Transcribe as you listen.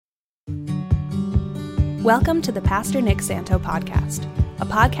Welcome to the Pastor Nick Santo podcast, a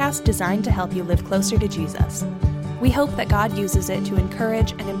podcast designed to help you live closer to Jesus. We hope that God uses it to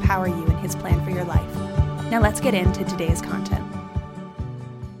encourage and empower you in his plan for your life. Now let's get into today's content.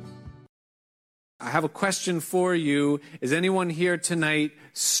 I have a question for you. Is anyone here tonight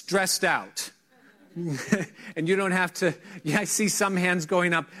stressed out? And you don't have to, I see some hands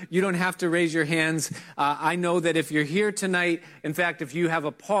going up. You don't have to raise your hands. I know that if you're here tonight, in fact, if you have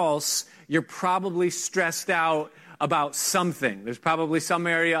a pulse, you're probably stressed out about something. There's probably some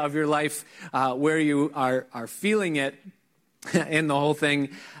area of your life where you are feeling it. In the whole thing.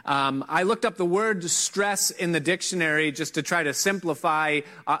 I looked up the word stress in the dictionary just to try to simplify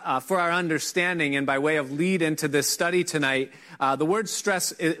for our understanding and by way of lead into this study tonight. The word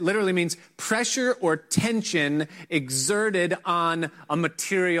stress, it literally means pressure or tension exerted on a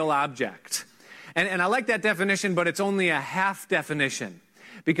material object. And I like that definition, but it's only a half definition.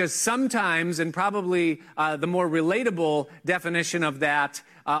 Because sometimes, and probably the more relatable definition of that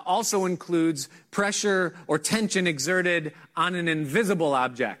also includes pressure or tension exerted on an invisible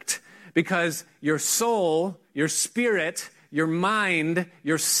object. Because your soul, your spirit, your mind,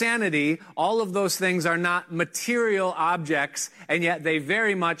 your sanity, all of those things are not material objects, and yet they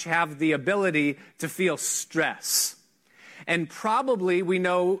very much have the ability to feel stress. And probably we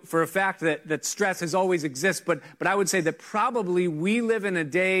know for a fact that stress has always existed, but I would say that probably we live in a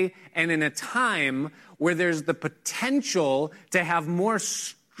day and in a time where there's the potential to have more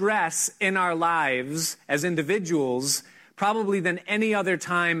stress in our lives as individuals probably than any other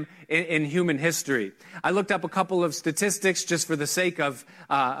time in human history. I looked up a couple of statistics just for the sake of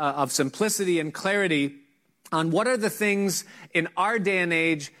simplicity and clarity on what are the things in our day and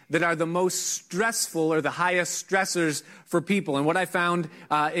age that are the most stressful or the highest stressors for people. And what I found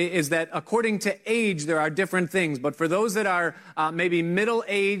is that according to age, there are different things. But for those that are maybe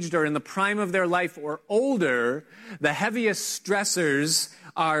middle-aged or in the prime of their life or older, the heaviest stressors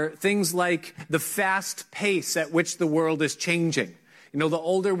are things like the fast pace at which the world is changing. You know, the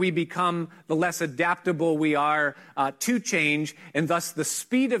older we become, the less adaptable we are to change, and thus the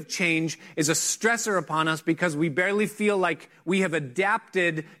speed of change is a stressor upon us because we barely feel like we have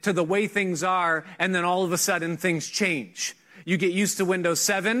adapted to the way things are, and then all of a sudden things change. You get used to Windows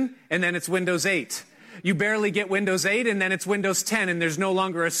 7, and then it's Windows 8. You barely get Windows 8, and then it's Windows 10, and there's no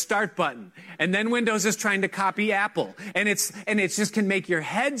longer a start button. And then Windows is trying to copy Apple. And it just can make your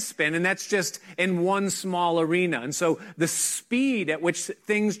head spin, and that's just in one small arena. And so the speed at which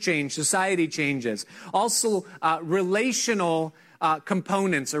things change, society changes. Also, relational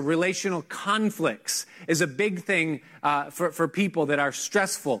components or relational conflicts is a big thing for people that are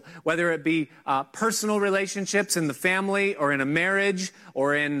stressful, whether it be personal relationships in the family or in a marriage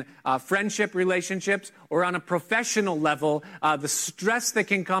or in friendship relationships or on a professional level, the stress that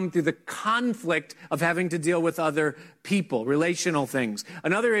can come through the conflict of having to deal with other people, relational things.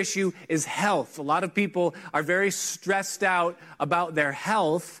 Another issue is health. A lot of people are very stressed out about their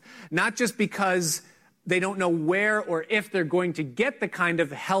health, not just because they don't know where or if they're going to get the kind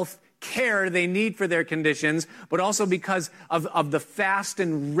of health care they need for their conditions, but also because of the fast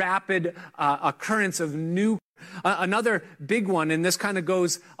and rapid occurrence of new. Another big one, and this kind of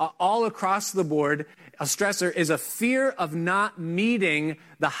goes all across the board, a stressor is a fear of not meeting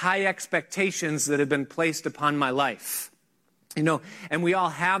the high expectations that have been placed upon my life. You know, and we all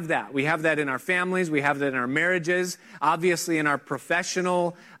have that. We have that in our families. We have that in our marriages. Obviously, in our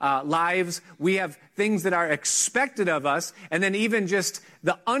professional lives, we have things that are expected of us. And then even just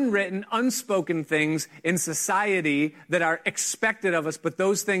the unwritten, unspoken things in society that are expected of us. But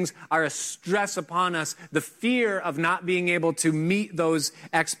those things are a stress upon us. The fear of not being able to meet those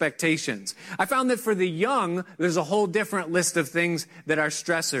expectations. I found that for the young, there's a whole different list of things that are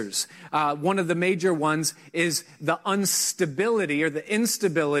stressors. One of the major ones is the instability or the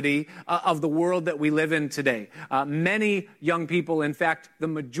instability of the world that we live in today. Many young people, in fact, the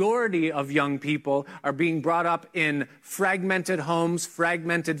majority of young people are being brought up in fragmented homes,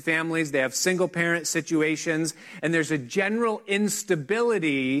 fragmented families. They have single-parent situations, and there's a general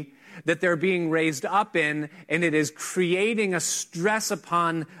instability that they're being raised up in, and it is creating a stress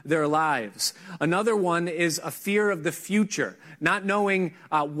upon their lives. Another one is a fear of the future, not knowing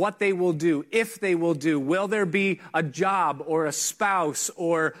what they will do, if they will do. Will there be a job or a spouse,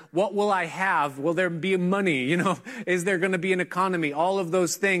 or what will I have? Will there be money? You know, is there going to be an economy? All of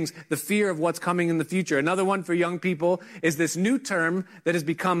those things, the fear of what's coming in the future. Another one for young people is this new term that has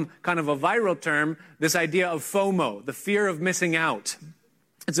become kind of a viral term, this idea of FOMO, the fear of missing out.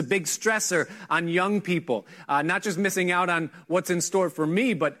 It's a big stressor on young people, not just missing out on what's in store for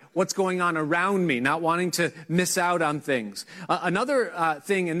me, but what's going on around me, not wanting to miss out on things. Another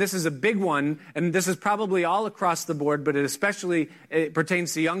thing, and this is a big one, and this is probably all across the board, but it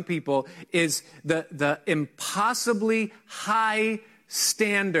pertains to young people, is the impossibly high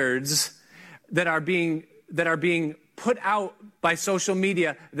standards that are being put out by social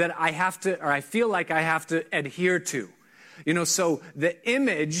media that I feel like I have to adhere to. So the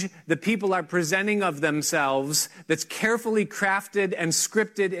image that people are presenting of themselves that's carefully crafted and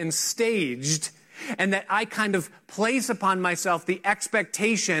scripted and staged, and that I kind of place upon myself the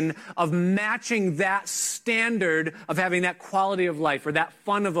expectation of matching that standard of having that quality of life or that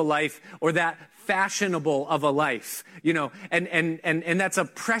fun of a life or that fashionable of a life, and that's a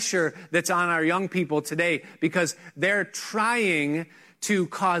pressure that's on our young people today because they're trying to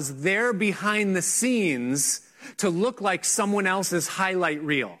cause their behind the scenes to look like someone else's highlight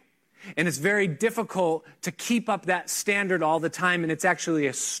reel. And it's very difficult to keep up that standard all the time, and it's actually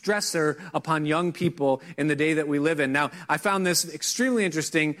a stressor upon young people in the day that we live in. Now, I found this extremely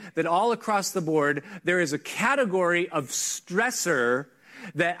interesting that all across the board, there is a category of stressor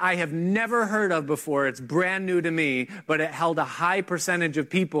that I have never heard of before. It's brand new to me, but it held a high percentage of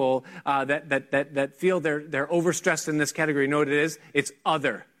people that feel they're overstressed in this category. You know what it is? It's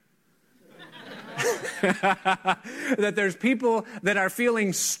other. That there's people that are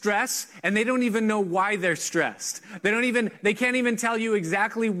feeling stress and they don't even know why they're stressed. They can't even tell you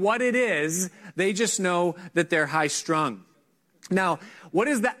exactly what it is. They just know that they're high strung. Now, what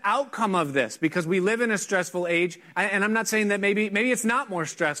is the outcome of this? Because we live in a stressful age, and I'm not saying that maybe it's not more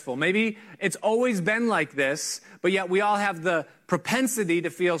stressful. Maybe it's always been like this, but yet we all have the propensity to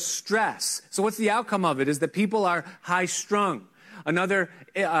feel stress. So what's the outcome of it? Is that people are high strung. Another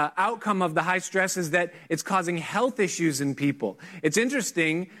outcome of the high stress is that it's causing health issues in people. It's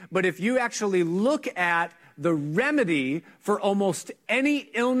interesting, but if you actually look at the remedy for almost any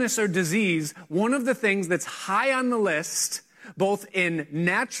illness or disease, one of the things that's high on the list, both in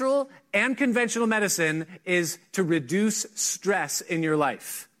natural and conventional medicine, is to reduce stress in your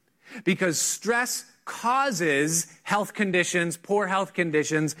life. Because stress causes health conditions, poor health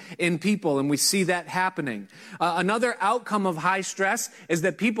conditions in people, and we see that happening. Another outcome of high stress is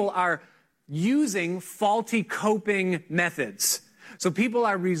that people are using faulty coping methods. So people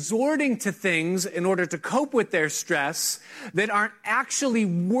are resorting to things in order to cope with their stress that aren't actually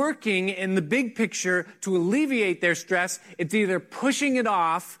working in the big picture to alleviate their stress. It's either pushing it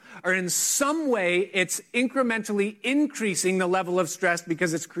off or in some way it's incrementally increasing the level of stress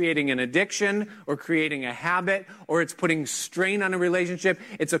because it's creating an addiction or creating a habit or it's putting strain on a relationship.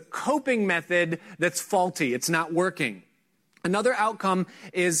 It's a coping method that's faulty. It's not working. Another outcome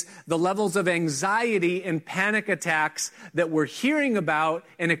is the levels of anxiety and panic attacks that we're hearing about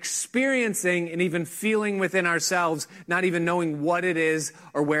and experiencing and even feeling within ourselves, not even knowing what it is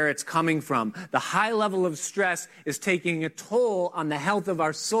or where it's coming from. The high level of stress is taking a toll on the health of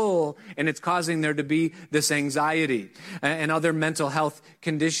our soul, and it's causing there to be this anxiety and other mental health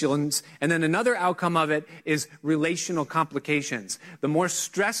conditions. And then another outcome of it is relational complications. The more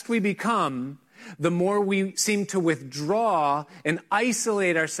stressed we become, the more we seem to withdraw and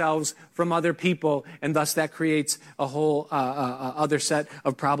isolate ourselves from other people, and thus that creates a whole other set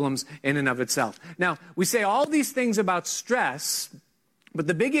of problems in and of itself. Now, we say all these things about stress, but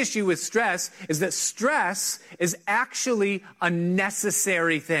the big issue with stress is that stress is actually a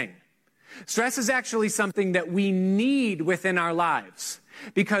necessary thing. Stress is actually something that we need within our lives,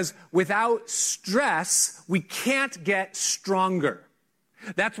 because without stress, we can't get stronger.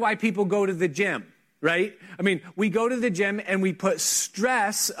 That's why people go to the gym, right? I mean, we go to the gym and we put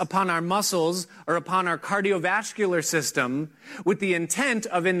stress upon our muscles or upon our cardiovascular system with the intent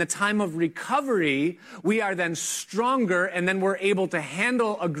of, in the time of recovery, we are then stronger and then we're able to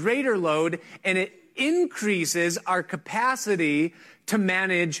handle a greater load, and it increases our capacity to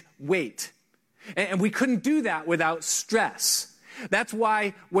manage weight. And we couldn't do that without stress. That's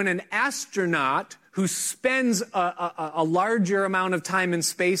why when an astronaut who spends a larger amount of time in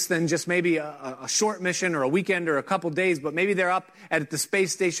space than just maybe a short mission or a weekend or a couple days, but maybe they're up at the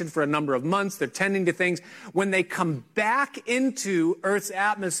space station for a number of months, they're tending to things. When they come back into Earth's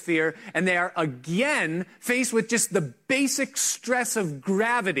atmosphere and they are again faced with just the basic stress of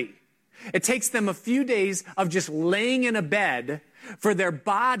gravity, it takes them a few days of just laying in a bed for their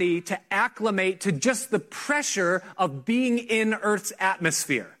body to acclimate to just the pressure of being in Earth's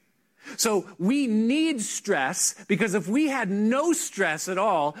atmosphere. So we need stress, because if we had no stress at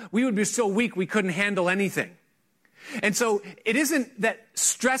all, we would be so weak we couldn't handle anything. And so it isn't that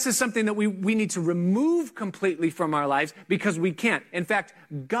stress is something that we need to remove completely from our lives, because we can't. In fact,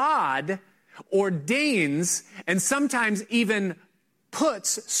 God ordains and sometimes even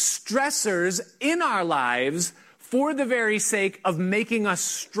puts stressors in our lives for the very sake of making us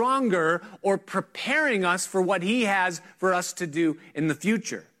stronger or preparing us for what he has for us to do in the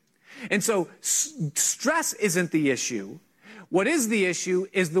future. And so stress isn't the issue. What is the issue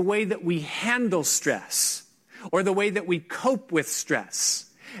is the way that we handle stress, or the way that we cope with stress.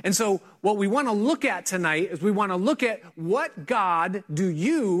 And so what we want to look at tonight is we want to look at what God do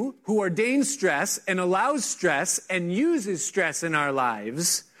you, who ordains stress and allows stress and uses stress in our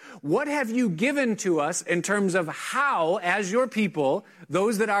lives, what have you given to us in terms of how, as your people,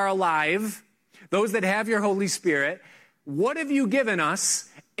 those that are alive, those that have your Holy Spirit, what have you given us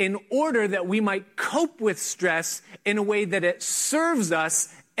in order that we might cope with stress in a way that it serves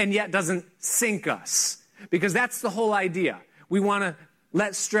us and yet doesn't sink us? Because that's the whole idea. We want to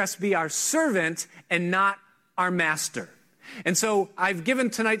let stress be our servant and not our master. And so I've given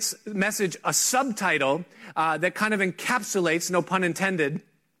tonight's message a subtitle that kind of encapsulates, no pun intended,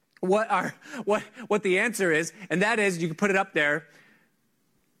 what the answer is. And that is, you can put it up there,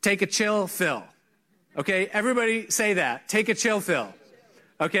 take a chill, Phil. Okay, everybody say that. Take a chill, Phil.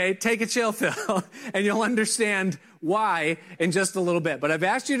 Okay, take a chill, Phil, and you'll understand why in just a little bit. But I've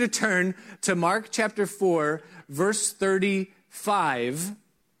asked you to turn to Mark chapter 4, verse 35,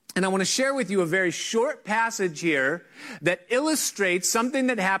 and I want to share with you a very short passage here that illustrates something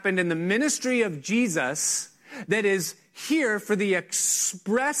that happened in the ministry of Jesus that is here for the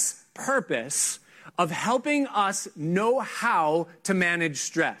express purpose of helping us know how to manage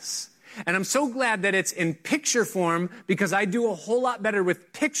stress. And I'm so glad that it's in picture form, because I do a whole lot better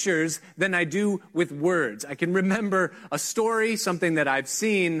with pictures than I do with words. I can remember a story, something that I've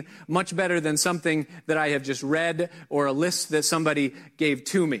seen, much better than something that I have just read or a list that somebody gave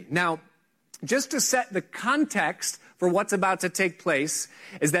to me. Now, just to set the context for what's about to take place,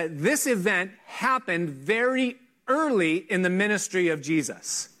 is that this event happened very early in the ministry of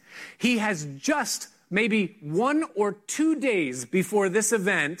Jesus. He has just maybe 1 or 2 days before this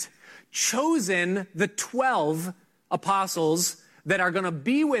event chosen the 12 apostles that are going to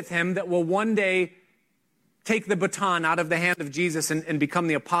be with him, that will one day take the baton out of the hand of Jesus and become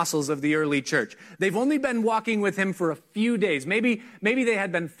the apostles of the early church. They've only been walking with him for a few days. Maybe they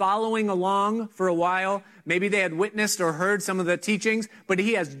had been following along for a while. Maybe they had witnessed or heard some of the teachings, but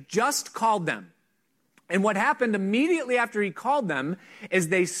he has just called them. And what happened immediately after he called them is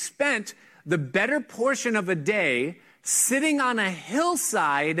they spent the better portion of a day sitting on a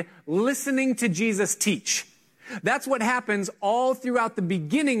hillside listening to Jesus teach. That's what happens all throughout the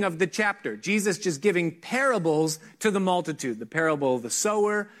beginning of the chapter. Jesus just giving parables to the multitude. The parable of the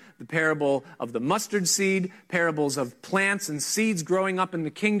sower, the parable of the mustard seed, parables of plants and seeds growing up in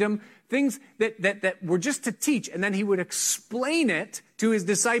the kingdom, things that were just to teach. And then he would explain it to his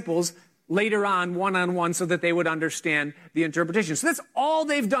disciples later on, one-on-one, so that they would understand the interpretation. So that's all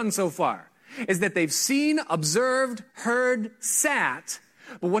they've done so far, is that they've seen, observed, heard, sat.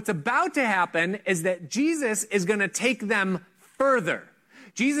 But what's about to happen is that Jesus is going to take them further.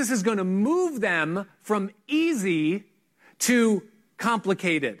 Jesus is going to move them from easy to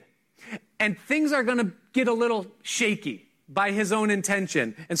complicated. And things are going to get a little shaky by his own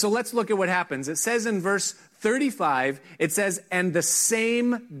intention. And so let's look at what happens. It says in verse 35, it says, and the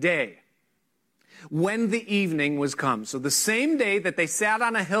same day, when the evening was come. So the same day that they sat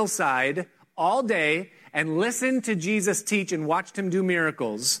on a hillside all day and listened to Jesus teach and watched him do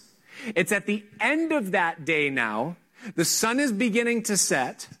miracles, it's at the end of that day now, the sun is beginning to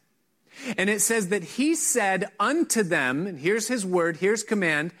set, and it says that he said unto them, and here's his word, here's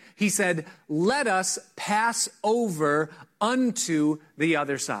command, he said, let us pass over unto the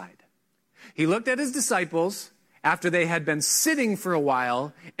other side. He looked at his disciples after they had been sitting for a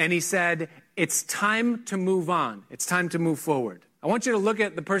while, and he said, it's time to move on. It's time to move forward. I want you to look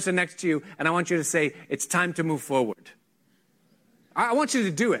at the person next to you, and I want you to say, it's time to move forward. I want you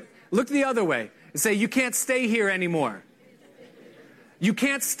to do it. Look the other way and say, you can't stay here anymore. You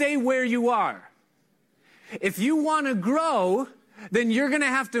can't stay where you are. If you want to grow, then you're going to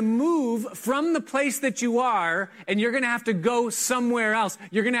have to move from the place that you are, and you're going to have to go somewhere else.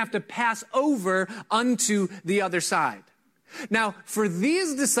 You're going to have to pass over unto the other side. Now, for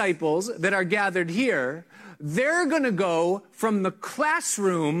these disciples that are gathered here, they're going to go from the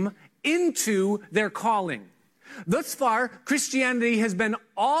classroom into their calling. Thus far, Christianity has been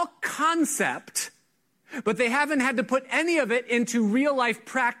all concept, but they haven't had to put any of it into real life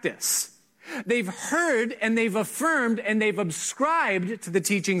practice. They've heard and they've affirmed and they've subscribed to the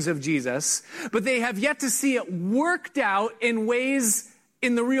teachings of Jesus, but they have yet to see it worked out in ways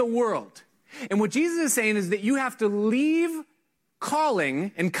in the real world. And what Jesus is saying is that you have to leave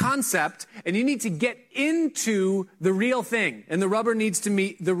calling and concept, and you need to get into the real thing. And the rubber needs to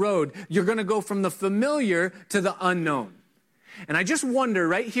meet the road. You're going to go from the familiar to the unknown. And I just wonder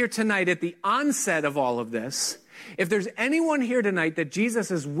right here tonight at the onset of all of this, if there's anyone here tonight that Jesus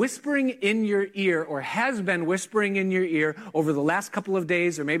is whispering in your ear or has been whispering in your ear over the last couple of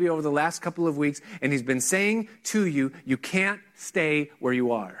days or maybe over the last couple of weeks, and he's been saying to you, you can't stay where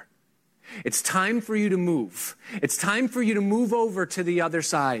you are. It's time for you to move. It's time for you to move over to the other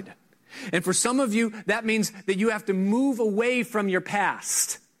side. And for some of you, that means that you have to move away from your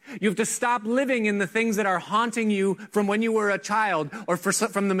past. You have to stop living in the things that are haunting you from when you were a child or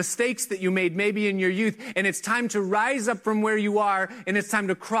from the mistakes that you made maybe in your youth. And it's time to rise up from where you are, and it's time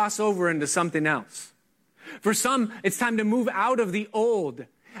to cross over into something else. For some, it's time to move out of the old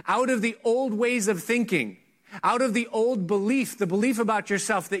ways of thinking, out of the old belief, the belief about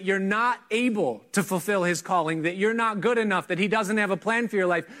yourself that you're not able to fulfill his calling, that you're not good enough, that he doesn't have a plan for your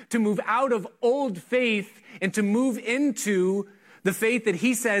life, to move out of old faith and to move into the faith that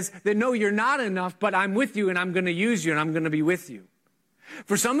he says that, no, you're not enough, but I'm with you and I'm going to use you and I'm going to be with you.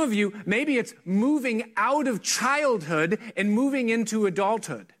 For some of you, maybe it's moving out of childhood and moving into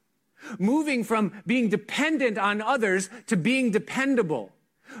adulthood. Moving from being dependent on others to being dependable.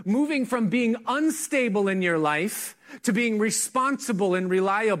 Moving from being unstable in your life to being responsible and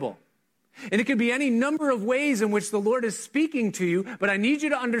reliable. And it could be any number of ways in which the Lord is speaking to you, but I need you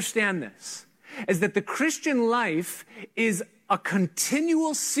to understand this, is that the Christian life is a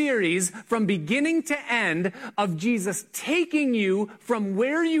continual series from beginning to end of Jesus taking you from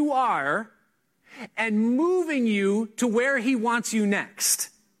where you are and moving you to where he wants you next.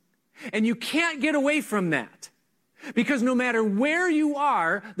 And you can't get away from that. Because no matter where you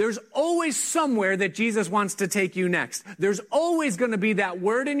are, there's always somewhere that Jesus wants to take you next. There's always going to be that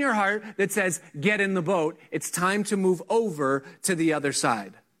word in your heart that says, get in the boat. It's time to move over to the other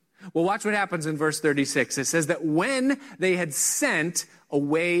side. Well, watch what happens in verse 36. It says that when they had sent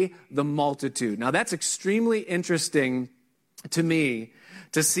away the multitude. Now, that's extremely interesting to me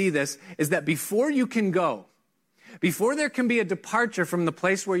to see this, is that before you can go, before there can be a departure from the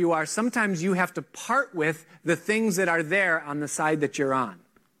place where you are, sometimes you have to part with the things that are there on the side that you're on.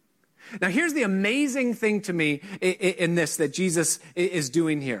 Now, here's the amazing thing to me in this that Jesus is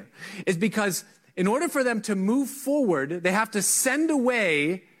doing here, is because in order for them to move forward, they have to send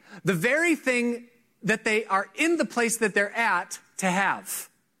away the very thing that they are in the place that they're at to have.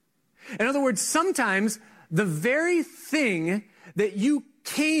 In other words, sometimes the very thing that you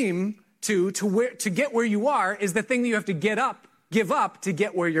came to get where you are is the thing that you have to give up to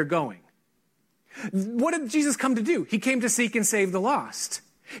get where you're going. What did Jesus come to do? He came to seek and save the lost.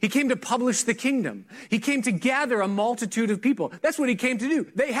 He came to publish the kingdom. He came to gather a multitude of people. That's what he came to do.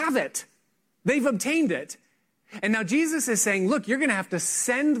 They have it. They've obtained it. And now Jesus is saying, look, you're going to have to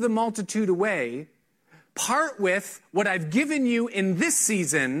send the multitude away, part with what I've given you in this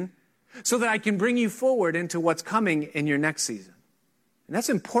season so that I can bring you forward into what's coming in your next season. And that's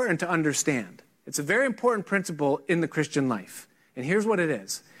important to understand. It's a very important principle in the Christian life. And here's what it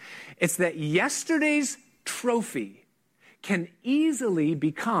is. It's that yesterday's trophy can easily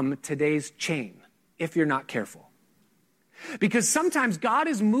become today's chain if you're not careful. Because sometimes God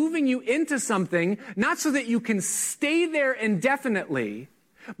is moving you into something, not so that you can stay there indefinitely,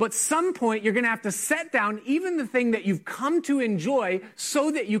 but some point you're going to have to set down even the thing that you've come to enjoy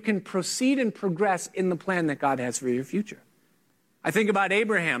so that you can proceed and progress in the plan that God has for your future. I think about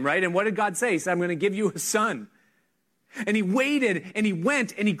Abraham, right? And what did God say? He said, I'm going to give you a son. And he waited and he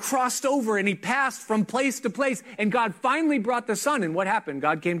went and he crossed over and he passed from place to place. And God finally brought the son. And what happened?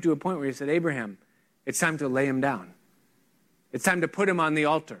 God came to a point where he said, Abraham, it's time to lay him down. It's time to put him on the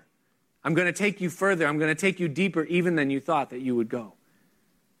altar. I'm going to take you further. I'm going to take you deeper even than you thought that you would go.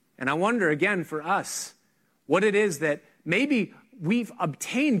 And I wonder again for us, what it is that maybe we've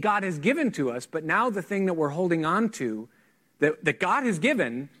obtained, God has given to us, but now the thing that we're holding on to, that God has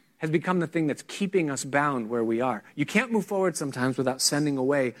given, has become the thing that's keeping us bound where we are. You can't move forward sometimes without sending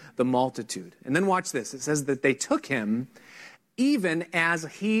away the multitude. And then watch this. It says that they took him even as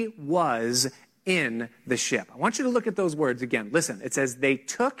he was in the ship. I want you to look at those words again. Listen, it says they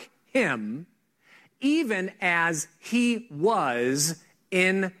took him even as he was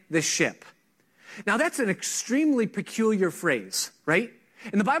in the ship. Now that's an extremely peculiar phrase, right?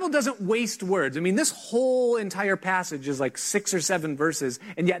 And the Bible doesn't waste words. I mean, this whole entire passage is like 6 or 7 verses,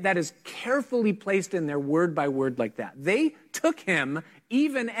 and yet that is carefully placed in there word by word like that. They took him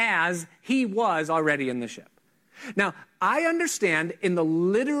even as he was already in the ship. Now, I understand in the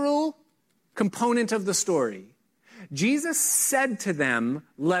literal component of the story, Jesus said to them,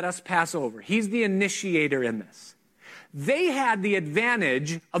 let us pass over. He's the initiator in this. They had the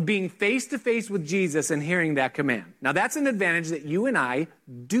advantage of being face to face with Jesus and hearing that command. Now, that's an advantage that you and I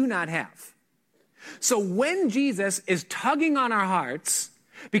do not have. So when Jesus is tugging on our hearts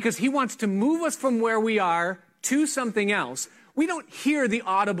because he wants to move us from where we are to something else, we don't hear the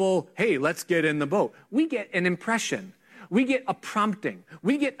audible, hey, let's get in the boat. We get an impression. We get a prompting.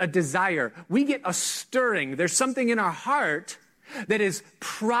 We get a desire. We get a stirring. There's something in our heart that is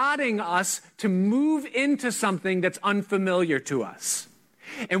prodding us to move into something that's unfamiliar to us.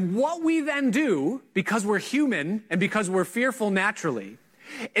 And what we then do, because we're human and because we're fearful naturally,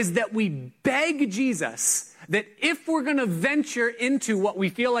 is that we beg Jesus that if we're going to venture into what we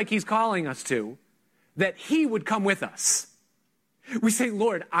feel like he's calling us to, that he would come with us. We say,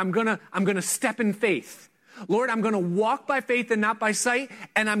 Lord, I'm going to step in faith. Lord, I'm going to walk by faith and not by sight,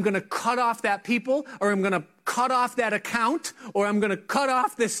 and I'm going to cut off that people, or I'm going to cut off that account, or I'm going to cut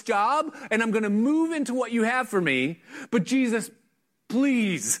off this job, and I'm going to move into what you have for me. But Jesus,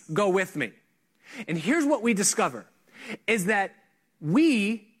 please go with me. And here's what we discover, is that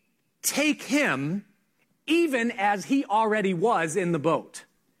we take him even as he already was in the boat.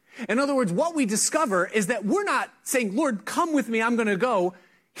 In other words, what we discover is that we're not saying, Lord, come with me, I'm going to go.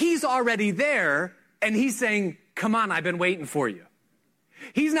 He's already there, and he's saying, come on, I've been waiting for you.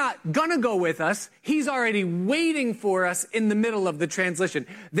 He's not going to go with us. He's already waiting for us in the middle of the transition.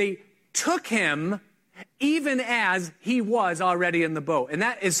 They took him even as he was already in the boat. And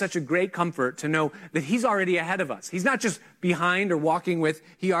that is such a great comfort to know that he's already ahead of us. He's not just behind or walking with.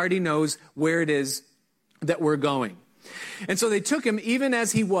 He already knows where it is that we're going. And so they took him even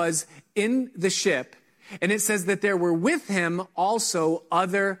as he was in the ship. And it says that there were with him also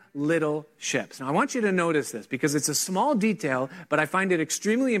other little ships. Now, I want you to notice this because it's a small detail, but I find it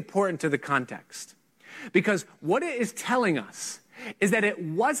extremely important to the context. Because what it is telling us is that it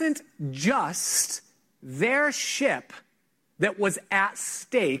wasn't just their ship that was at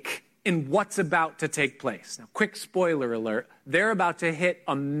stake in what's about to take place. Now, quick spoiler alert, they're about to hit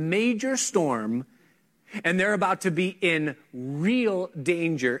a major storm, and they're about to be in real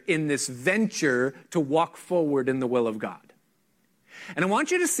danger in this venture to walk forward in the will of God. And I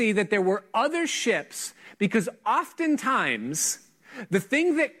want you to see that there were other ships, because oftentimes the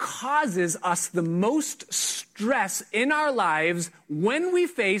thing that causes us the most stress in our lives when we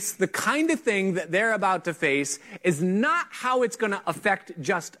face the kind of thing that they're about to face is not how it's going to affect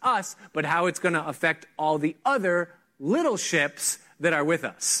just us, but how it's going to affect all the other little ships that are with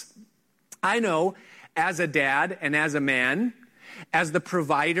us. I know as a dad and as a man, as the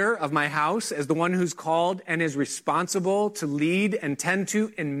provider of my house, as the one who's called and is responsible to lead and tend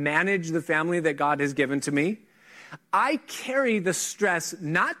to and manage the family that God has given to me, I carry the stress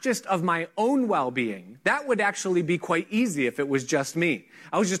not just of my own well-being. That would actually be quite easy if it was just me.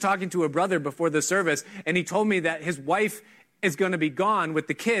 I was just talking to a brother before the service, and he told me that his wife is going to be gone with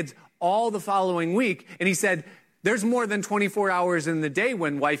the kids all the following week. And he said, there's more than 24 hours in the day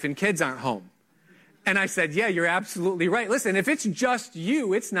when wife and kids aren't home. And I said, yeah, you're absolutely right. Listen, if it's just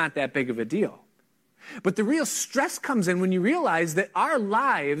you, it's not that big of a deal. But the real stress comes in when you realize that our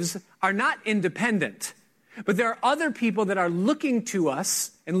lives are not independent, but there are other people that are looking to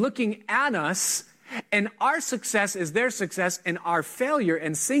us and looking at us, and our success is their success, and our failure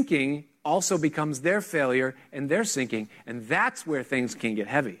and sinking also becomes their failure and their sinking, and that's where things can get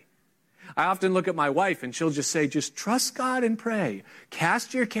heavy. I often look at my wife and she'll just say, just trust God and pray.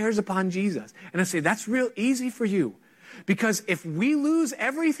 Cast your cares upon Jesus. And I say, that's real easy for you. Because if we lose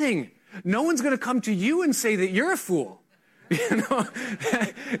everything, no one's going to come to you and say that you're a fool. They're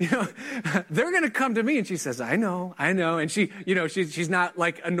going to come to me. And she says, I know. And she's not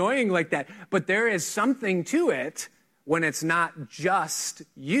like annoying like that. But there is something to it when it's not just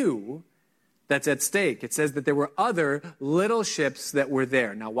you that's at stake. It says that there were other little ships that were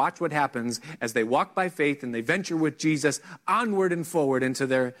there. Now watch what happens as they walk by faith and they venture with Jesus onward and forward into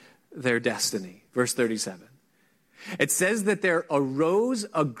their destiny. Verse 37. It says that there arose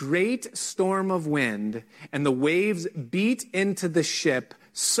a great storm of wind, and the waves beat into the ship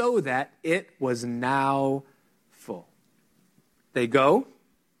so that it was now full. They go.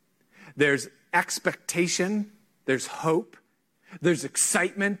 There's expectation. There's hope. There's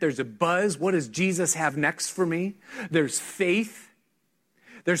excitement. There's a buzz. What does Jesus have next for me? There's faith.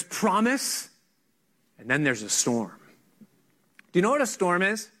 There's promise. And then there's a storm. Do you know what a storm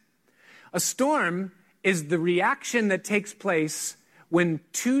is? A storm is the reaction that takes place when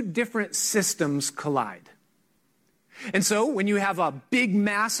two different systems collide. And so when you have a big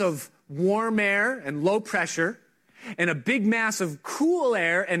mass of warm air and low pressure, and a big mass of cool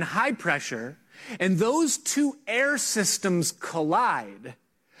air and high pressure, and those two air systems collide,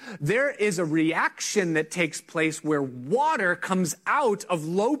 there is a reaction that takes place where water comes out of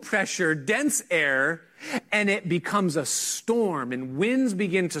low pressure, dense air, and it becomes a storm, and winds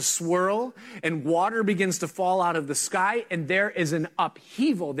begin to swirl, and water begins to fall out of the sky, and there is an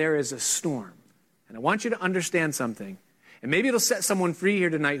upheaval, there is a storm. And I want you to understand something, and maybe it'll set someone free here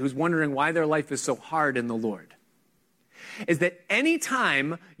tonight who's wondering why their life is so hard in the Lord, is that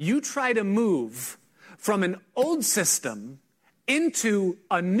anytime you try to move from an old system into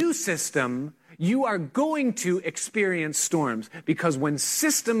a new system, you are going to experience storms, because when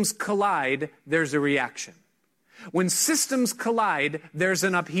systems collide, there's a reaction. When systems collide, there's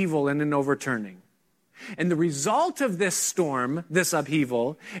an upheaval and an overturning. And the result of this storm, this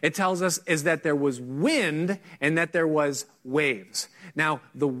upheaval, it tells us, is that there was wind and that there was waves. Now,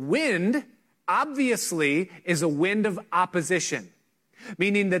 the wind obviously is a wind of opposition,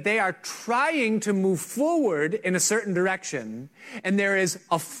 meaning that they are trying to move forward in a certain direction, and there is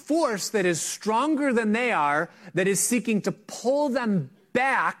a force that is stronger than they are that is seeking to pull them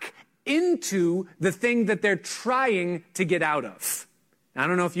back into the thing that they're trying to get out of. Now, I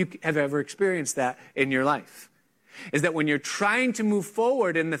don't know if you have ever experienced that in your life, is that when you're trying to move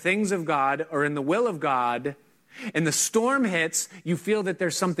forward in the things of God or in the will of God, and the storm hits, you feel that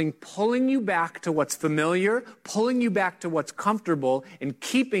there's something pulling you back to what's familiar, pulling you back to what's comfortable, and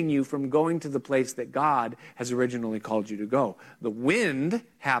keeping you from going to the place that God has originally called you to go. The wind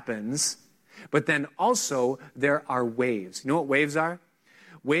happens, but then also there are waves. You know what waves are?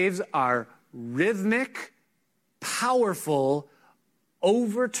 Waves are rhythmic, powerful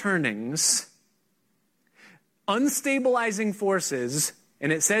overturnings, unstabilizing forces,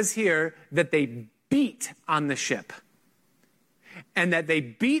 and it says here that they beat on the ship. And that they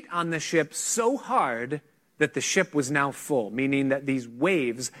beat on the ship so hard that the ship was now full, meaning that these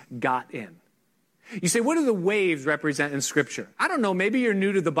waves got in. You say, what do the waves represent in Scripture? I don't know, maybe you're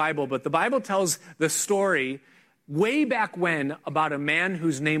new to the Bible, but the Bible tells the story way back when about a man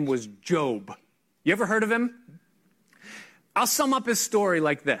whose name was Job. You ever heard of him? I'll sum up his story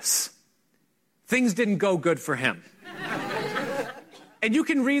like this. Things didn't go good for him. And you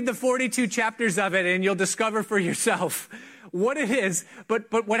can read the 42 chapters of it and you'll discover for yourself what it is.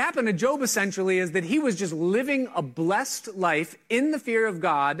 But what happened to Job essentially is that he was just living a blessed life in the fear of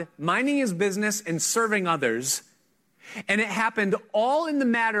God, minding his business and serving others. And it happened all in the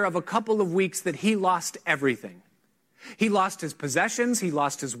matter of a couple of weeks that he lost everything. He lost his possessions, he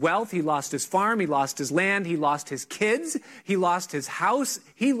lost his wealth, he lost his farm, he lost his land, he lost his kids, he lost his house,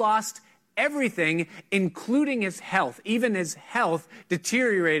 he lost everything, including his health. Even his health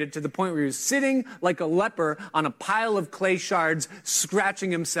deteriorated to the point where he was sitting like a leper on a pile of clay shards,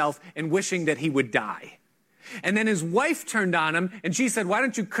 scratching himself and wishing that he would die. And then his wife turned on him and she said, "Why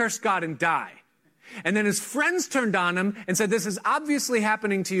don't you curse God and die?" And then his friends turned on him and said, "This is obviously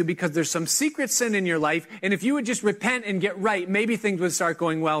happening to you because there's some secret sin in your life, and if you would just repent and get right, maybe things would start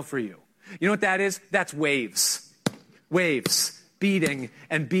going well for you." You know what that is? That's waves. Waves. Beating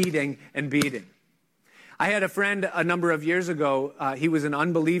and beating and beating. I had a friend a number of years ago. He was an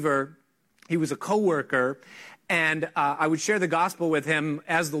unbeliever. He was a coworker. And I would share the gospel with him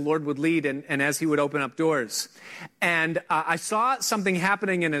as the Lord would lead and as he would open up doors. And I saw something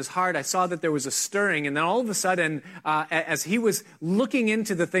happening in his heart. I saw that there was a stirring. And then all of a sudden, as he was looking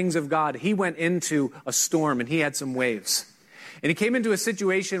into the things of God, he went into a storm and he had some waves. And he came into a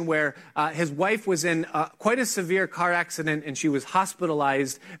situation where his wife was in quite a severe car accident and she was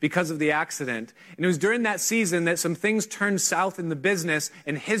hospitalized because of the accident. And it was during that season that some things turned south in the business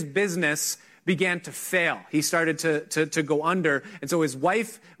and his business began to fail. He started to go under. And so his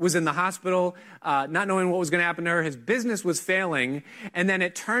wife was in the hospital, not knowing what was going to happen to her. His business was failing. And then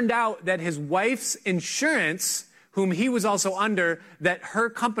it turned out that his wife's insurance, whom he was also under, that her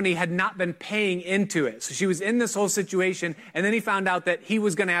company had not been paying into it. So she was in this whole situation, and then he found out that he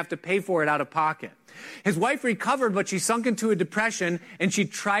was going to have to pay for it out of pocket. His wife recovered, but she sunk into a depression, and she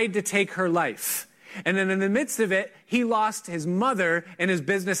tried to take her life. And then in the midst of it, he lost his mother, and his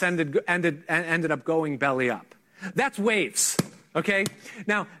business ended up going belly up. That's waves. Okay?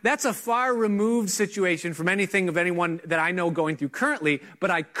 Now, that's a far removed situation from anything of anyone that I know going through currently, but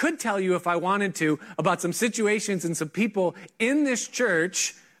I could tell you if I wanted to about some situations and some people in this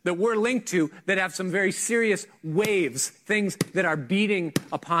church that we're linked to that have some very serious waves, things that are beating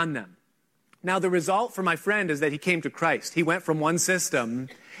upon them. Now, the result for my friend is that he came to Christ. He went from one system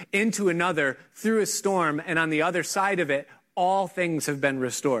into another through a storm, and on the other side of it, all things have been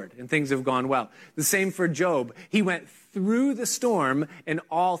restored and things have gone well. The same for Job. He went through the storm and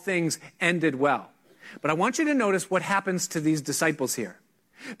all things ended well. But I want you to notice what happens to these disciples here.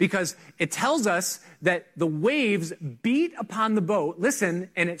 Because it tells us that the waves beat upon the boat. Listen,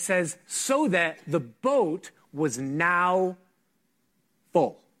 and it says, so that the boat was now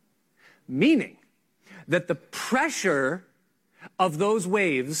full. Meaning that the pressure of those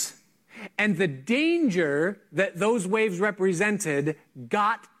waves and the danger that those waves represented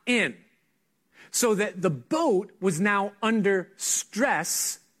got in. So that the boat was now under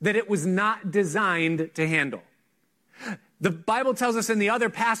stress that it was not designed to handle. The Bible tells us in the other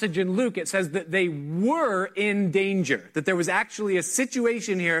passage in Luke, it says that they were in danger, that there was actually a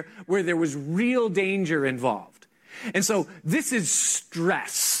situation here where there was real danger involved. And so this is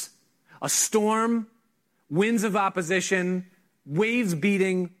stress. A storm, winds of opposition, waves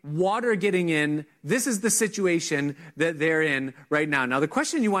beating, water getting in. This is the situation that they're in right now. Now, the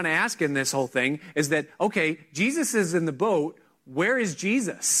question you want to ask in this whole thing is that, okay, Jesus is in the boat. Where is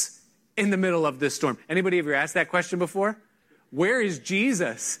Jesus in the middle of this storm? Anybody ever asked that question before? Where is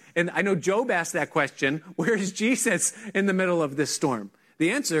Jesus? And I know Job asked that question. Where is Jesus in the middle of this storm? The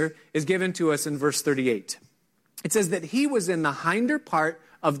answer is given to us in verse 38. It says that he was in the hinder part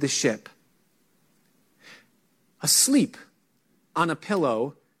of the ship, asleep on a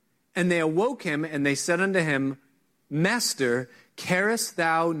pillow, and they awoke him, and they said unto him, Master, carest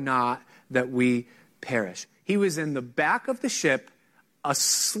thou not that we perish? He was in the back of the ship,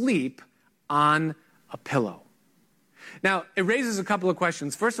 asleep on a pillow. Now, it raises a couple of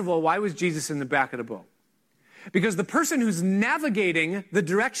questions. First of all, why was Jesus in the back of the boat? Because the person who's navigating the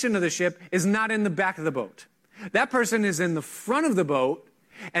direction of the ship is not in the back of the boat. That person is in the front of the boat,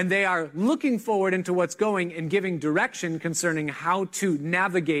 and they are looking forward into what's going and giving direction concerning how to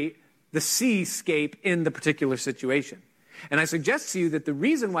navigate the seascape in the particular situation. And I suggest to you that the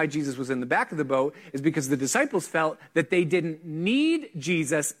reason why Jesus was in the back of the boat is because the disciples felt that they didn't need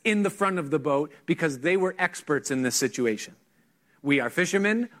Jesus in the front of the boat because they were experts in this situation. We are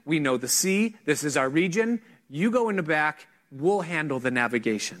fishermen. We know the sea. This is our region. You go in the back. We'll handle the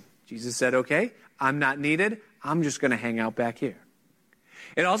navigation. Jesus said, okay, I'm not needed. I'm just going to hang out back here.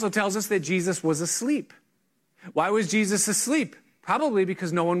 It also tells us that Jesus was asleep. Why was Jesus asleep? Probably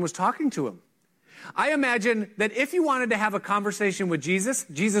because no one was talking to him. I imagine that if you wanted to have a conversation with Jesus,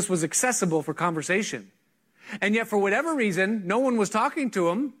 Jesus was accessible for conversation. And yet, for whatever reason, no one was talking to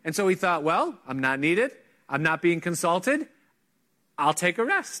him. And so he thought, well, I'm not needed. I'm not being consulted. I'll take a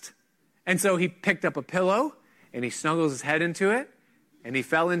rest. And so he picked up a pillow and he snuggled his head into it and he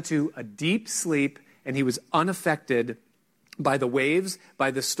fell into a deep sleep, and he was unaffected by the waves,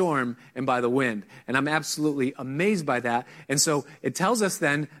 by the storm, and by the wind. And I'm absolutely amazed by that. And so it tells us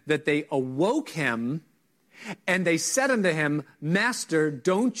then that they awoke him, and they said unto him, Master,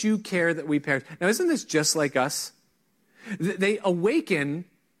 don't you care that we perish? Now, isn't this just like us? They awaken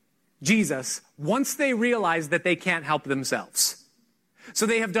Jesus once they realize that they can't help themselves. So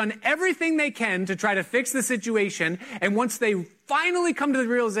they have done everything they can to try to fix the situation, and once they finally come to the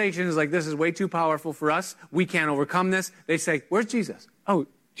realization, is like, this is way too powerful for us, we can't overcome this, they say, where's Jesus? Oh,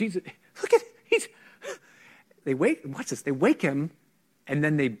 Jesus, look at, they wake him, and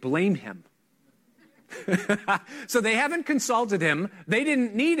then they blame him. So they haven't consulted him, they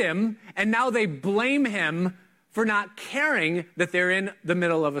didn't need him, and now they blame him for not caring that they're in the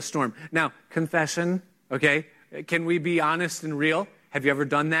middle of a storm. Now, confession, okay? Can we be honest and real? Have you ever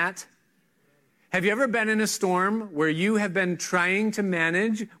done that? Have you ever been in a storm where you have been trying to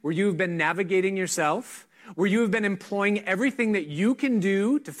manage, where you have been navigating yourself, where you have been employing everything that you can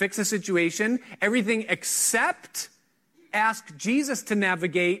do to fix a situation, everything except ask Jesus to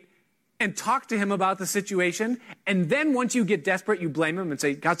navigate and talk to him about the situation, and then once you get desperate, you blame him and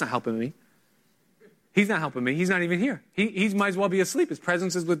say, God's not helping me. He's not helping me. He's not even here. He might as well be asleep. His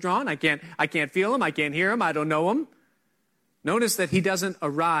presence is withdrawn. I can't feel him. I can't hear him. I don't know him. Notice that he doesn't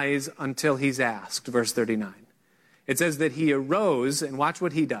arise until he's asked, verse 39. It says that he arose, and watch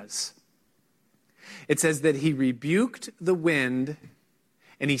what he does. It says that he rebuked the wind,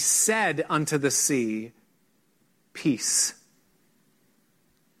 and he said unto the sea, Peace,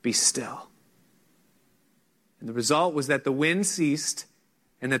 be still. And the result was that the wind ceased,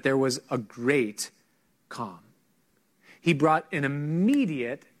 and that there was a great calm. He brought an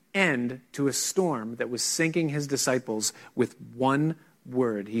immediate end to a storm that was sinking his disciples. With one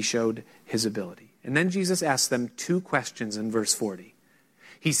word, he showed his ability. And then Jesus asked them two questions in verse 40.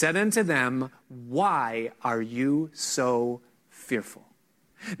 He said unto them, Why are you so fearful?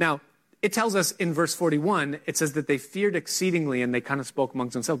 Now, it tells us in verse 41, it says that they feared exceedingly and they kind of spoke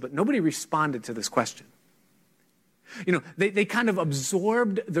amongst themselves, but nobody responded to this question. They kind of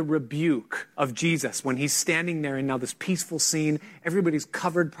absorbed the rebuke of Jesus when he's standing there in now this peaceful scene. Everybody's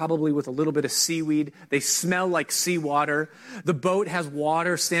covered probably with a little bit of seaweed. They smell like seawater. The boat has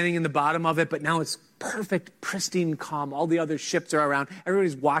water standing in the bottom of it, but now it's perfect, pristine calm. All the other ships are around.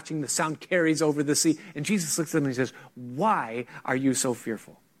 Everybody's watching. The sound carries over the sea. And Jesus looks at them and he says, "Why are you so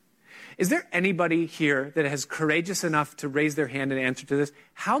fearful?" Is there anybody here that is courageous enough to raise their hand in answer to this?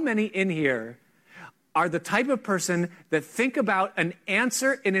 How many in here are the type of person that think about an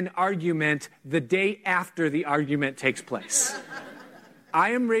answer in an argument the day after the argument takes place?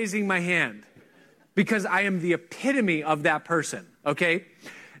 I am raising my hand because I am the epitome of that person, okay?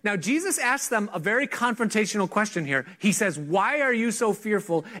 Now, Jesus asks them a very confrontational question here. He says, "Why are you so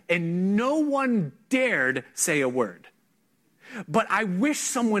fearful?" And no one dared say a word. But I wish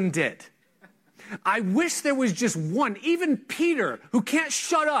someone did. I wish there was just one, even Peter, who can't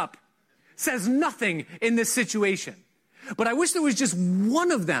shut up, says nothing in this situation. But I wish there was just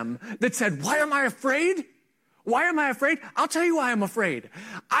one of them that said, "Why am I afraid? Why am I afraid?" I'll tell you why I'm afraid.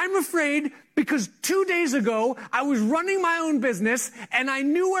 I'm afraid because 2 days ago, I was running my own business and I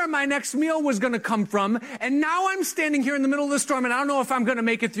knew where my next meal was going to come from. And now I'm standing here in the middle of the storm and I don't know if I'm going to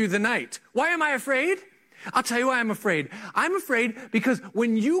make it through the night. Why am I afraid? I'll tell you why I'm afraid. I'm afraid because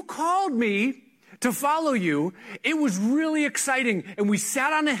when you called me to follow you, it was really exciting. And we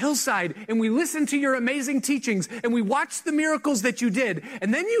sat on a hillside and we listened to your amazing teachings and we watched the miracles that you did.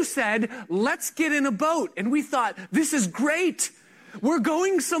 And then you said, "Let's get in a boat." And we thought, this is great. We're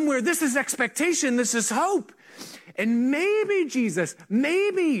going somewhere. This is expectation. This is hope. And maybe, Jesus,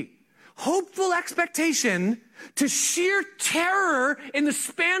 maybe hopeful expectation to sheer terror in the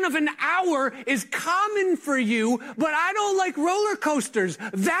span of an hour is common for you, but I don't like roller coasters.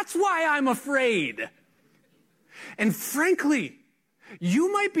 That's why I'm afraid. And frankly,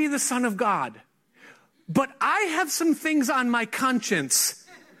 you might be the Son of God, but I have some things on my conscience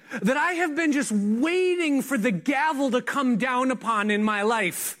that I have been just waiting for the gavel to come down upon in my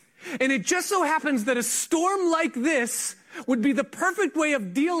life. And it just so happens that a storm like this would be the perfect way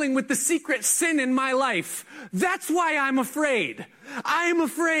of dealing with the secret sin in my life. That's why I'm afraid. I'm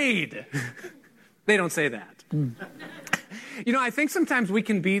afraid. They don't say that. I think sometimes we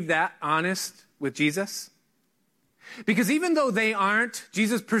can be that honest with Jesus. Because even though they aren't,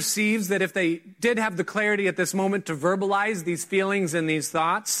 Jesus perceives that if they did have the clarity at this moment to verbalize these feelings and these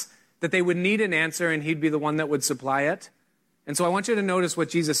thoughts, that they would need an answer and he'd be the one that would supply it. And so I want you to notice what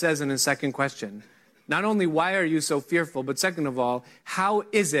Jesus says in his second question. Not only why are you so fearful, but second of all, how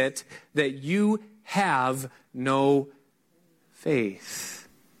is it that you have no faith?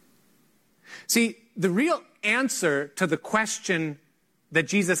 See, the real answer to the question that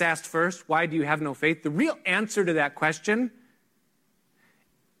Jesus asked first, why do you have no faith? The real answer to that question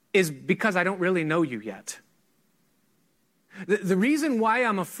is because I don't really know you yet. The reason why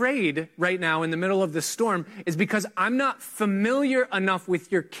I'm afraid right now in the middle of the storm is because I'm not familiar enough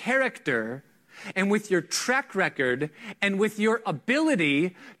with your character and with your track record and with your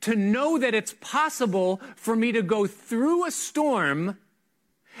ability to know that it's possible for me to go through a storm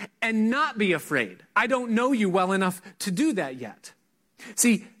and not be afraid. I don't know you well enough to do that yet.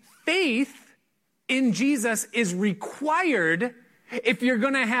 See, faith in Jesus is required if you're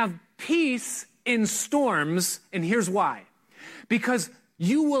going to have peace in storms, and here's why. Because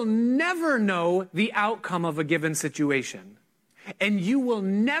you will never know the outcome of a given situation. And you will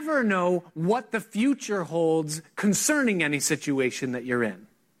never know what the future holds concerning any situation that you're in.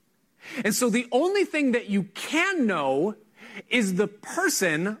 And so the only thing that you can know is the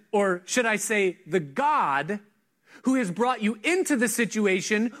person, or should I say the God, who has brought you into the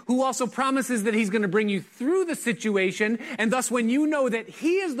situation, who also promises that he's going to bring you through the situation. And thus, when you know that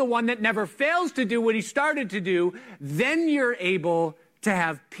he is the one that never fails to do what he started to do, then you're able to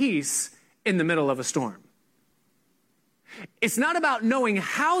have peace in the middle of a storm. It's not about knowing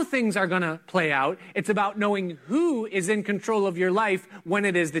how things are going to play out. It's about knowing who is in control of your life when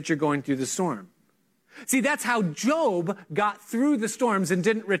it is that you're going through the storm. See, that's how Job got through the storms and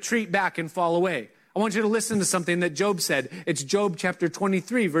didn't retreat back and fall away. I want you to listen to something that Job said. It's Job chapter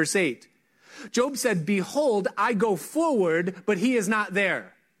 23, verse 8. Job said, "Behold, I go forward, but he is not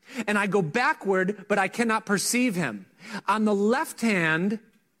there. And I go backward, but I cannot perceive him. On the left hand,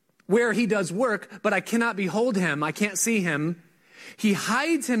 where he does work, but I cannot behold him. I can't see him. He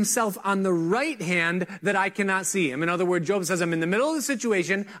hides himself on the right hand that I cannot see him." In other words, Job says, I'm in the middle of the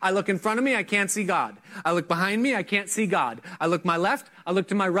situation. I look in front of me. I can't see God. I look behind me. I can't see God. I look my left. I look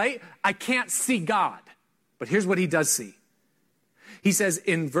to my right. I can't see God. But here's what he does see. He says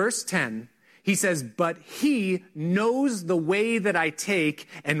in verse 10, He says, but he knows the way that I take,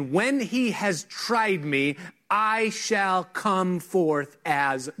 and when he has tried me, I shall come forth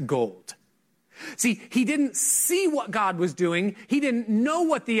as gold. See, he didn't see what God was doing. He didn't know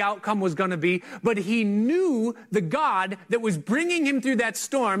what the outcome was going to be, but he knew the God that was bringing him through that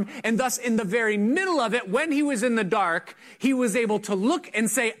storm. And thus, in the very middle of it, when he was in the dark, he was able to look and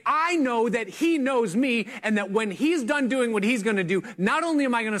say, I know that he knows me, and that when he's done doing what he's going to do, not only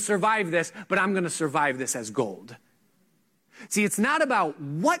am I going to survive this, but I'm going to survive this as gold. See, it's not about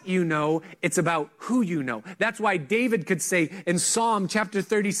what you know, it's about who you know. That's why David could say in Psalm chapter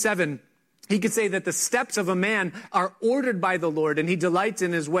 37, he could say that the steps of a man are ordered by the Lord, and he delights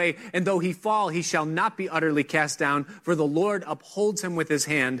in his way. And though he fall, he shall not be utterly cast down, for the Lord upholds him with his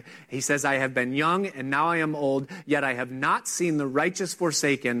hand. He says, I have been young, and now I am old, yet I have not seen the righteous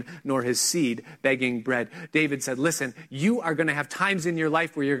forsaken, nor his seed begging bread. David said, listen, you are going to have times in your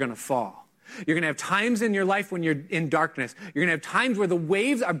life where you're going to fall. You're going to have times in your life when you're in darkness. You're going to have times where the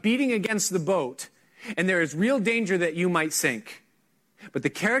waves are beating against the boat, and there is real danger that you might sink. But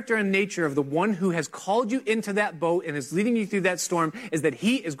the character and nature of the one who has called you into that boat and is leading you through that storm is that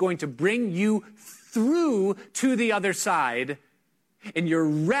he is going to bring you through to the other side. And your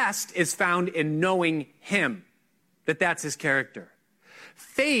rest is found in knowing him, that that's his character.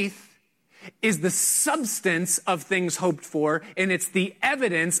 Faith is the substance of things hoped for, and it's the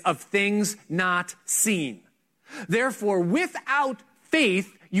evidence of things not seen. Therefore, without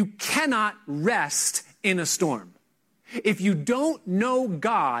faith, you cannot rest in a storm. If you don't know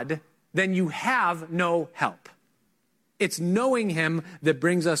God, then you have no help. It's knowing him that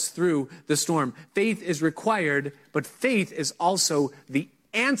brings us through the storm. Faith is required, but faith is also the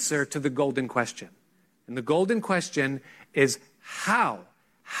answer to the golden question. And the golden question is how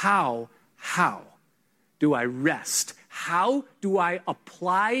do I rest? How do I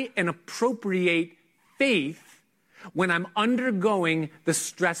apply and appropriate faith when I'm undergoing the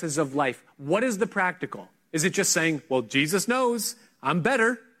stresses of life? What is the practical? Is it just saying, well, Jesus knows, I'm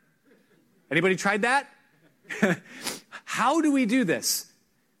better? Anybody tried that? How do we do this?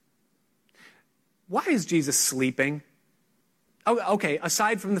 Why is Jesus sleeping? Oh, okay,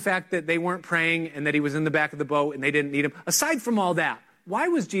 aside from the fact that they weren't praying and that he was in the back of the boat and they didn't need him, aside from all that, why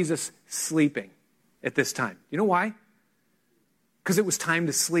was Jesus sleeping at this time? You know why? Because it was time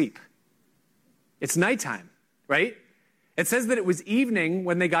to sleep. It's nighttime, right? It says that it was evening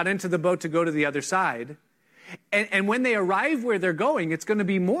when they got into the boat to go to the other side. And when they arrive where they're going, it's going to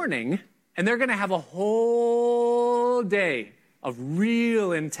be morning, and they're going to have a whole day of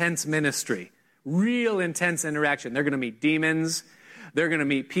real intense ministry, real intense interaction. They're going to meet demons. They're going to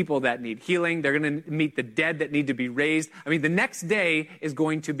meet people that need healing. They're going to meet the dead that need to be raised. I mean, the next day is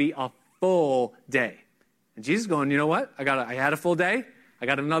going to be a full day. And Jesus is going, you know what? I had a full day. I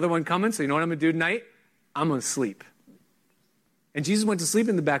got another one coming, so you know what I'm going to do tonight? I'm going to sleep. And Jesus went to sleep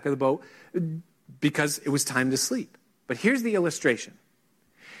in the back of the boat because it was time to sleep. But here's the illustration.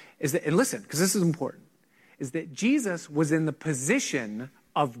 And listen, because this is important, is that Jesus was in the position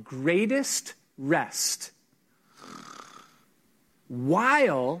of greatest rest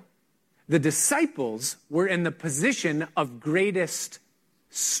while the disciples were in the position of greatest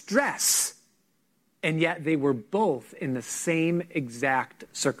stress. And yet they were both in the same exact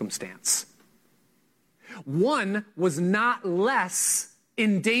circumstance. One was not less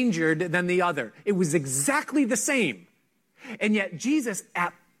endangered than the other. It was exactly the same. And yet Jesus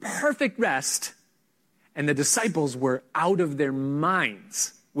at perfect rest, and the disciples were out of their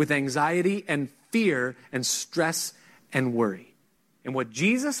minds with anxiety and fear and stress and worry. And what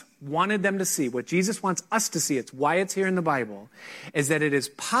Jesus wanted them to see, what Jesus wants us to see, it's why it's here in the Bible, is that it is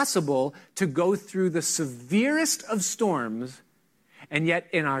possible to go through the severest of storms and yet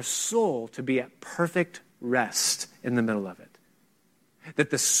in our soul to be at perfect rest in the middle of it.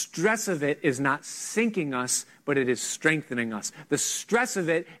 That the stress of it is not sinking us, but it is strengthening us. The stress of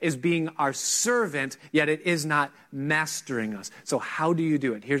it is being our servant, yet it is not mastering us. So how do you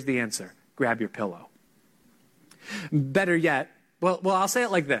do it? Here's the answer. Grab your pillow. Better yet, well, I'll say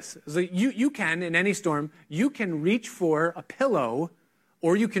it like this. So you can, in any storm, you can reach for a pillow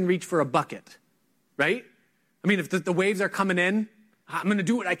or you can reach for a bucket, right? I mean, if the waves are coming in, I'm going to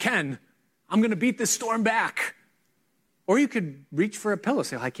do what I can. I'm going to beat this storm back. Or you could reach for a pillow,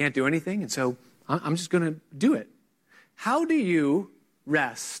 say, I can't do anything, and so I'm just going to do it. How do you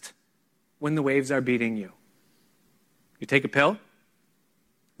rest when the waves are beating you? You take a pill,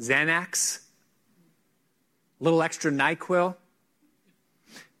 Xanax, a little extra NyQuil.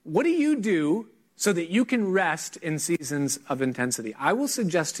 What do you do so that you can rest in seasons of intensity? I will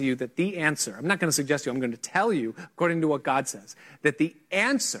suggest to you that the answer, I'm not going to suggest to you, I'm going to tell you, according to what God says, that the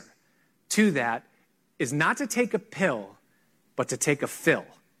answer to that is not to take a pill, but to take a fill.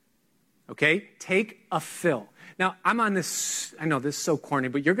 Okay? Take a fill. Now, I'm on this, I know this is so corny,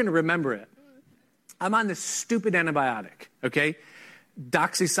 but you're going to remember it. I'm on this stupid antibiotic, okay?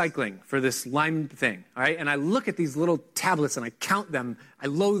 Doxycycline for this Lyme thing, all right? And I look at these little tablets and I count them. I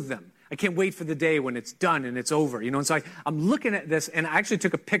loathe them. I can't wait for the day when it's done and it's over, you know? And so I'm looking at this, and I actually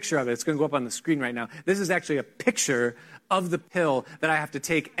took a picture of it. It's going to go up on the screen right now. This is actually a picture of the pill that I have to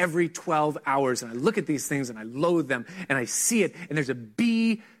take every 12 hours. And I look at these things and I loathe them, and I see it, and there's a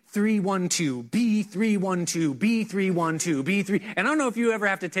B312, B312, B312, B3. And I don't know if you ever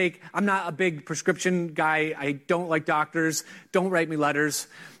have to take, I'm not a big prescription guy. I don't like doctors. Don't write me letters.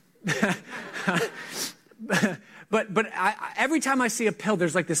 But every time I see a pill,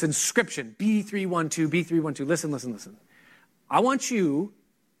 there's like this inscription, B312, B312. Listen. I want you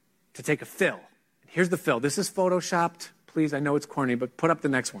to take a fill. Here's the fill. This is photoshopped. Please, I know it's corny, but put up the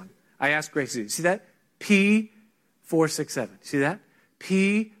next one. I asked Grace, see that? P467. See that?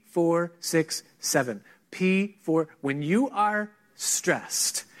 P467. P4. When you are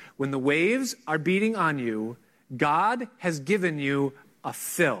stressed, when the waves are beating on you, God has given you a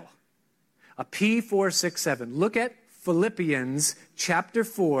fill. A P467. Look at Philippians chapter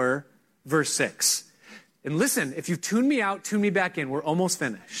 4, verse 6. And listen, if you tune me out, tune me back in. We're almost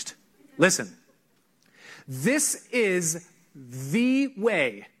finished. Listen. This is the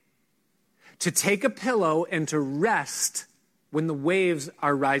way to take a pillow and to rest when the waves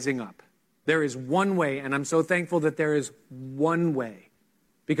are rising up. There is one way, and I'm so thankful that there is one way.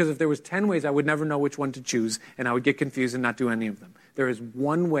 Because if there was 10 ways, I would never know which one to choose, and I would get confused and not do any of them. There is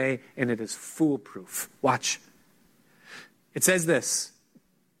one way, and it is foolproof. Watch. It says this.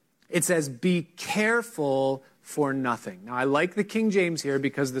 It says, be careful for nothing. Now, I like the King James here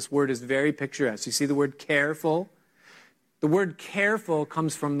because this word is very picturesque. You see the word careful? The word careful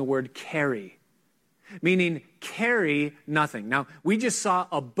comes from the word carry, meaning carry nothing. Now, we just saw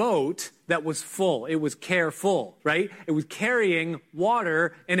a boat that was full. It was careful, right? It was carrying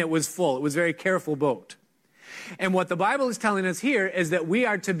water, and it was full. It was a very careful boat. And what the Bible is telling us here is that we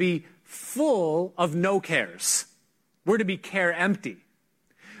are to be full of no cares. We're to be care empty.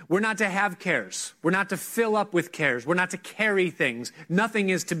 We're not to have cares. We're not to fill up with cares. We're not to carry things. Nothing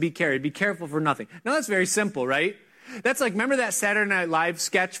is to be carried. Be careful for nothing. Now, that's very simple, right? That's like, remember that Saturday Night Live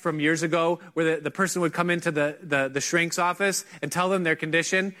sketch from years ago where the person would come into the shrink's office and tell them their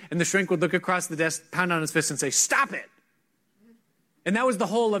condition, and the shrink would look across the desk, pound on his fist, and say, stop it. And that was the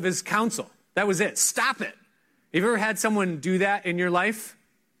whole of his counsel. That was it. Stop it. Have you ever had someone do that in your life?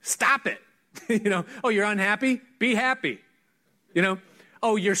 Stop it. Oh, you're unhappy? Be happy.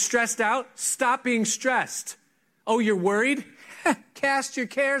 Oh, you're stressed out? Stop being stressed. Oh, you're worried? Cast your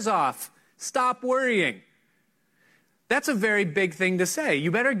cares off. Stop worrying. That's a very big thing to say.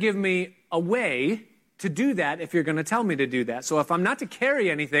 You better give me a way to do that if you're going to tell me to do that. So if I'm not to carry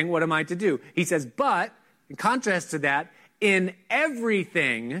anything, what am I to do? He says, but, in contrast to that, in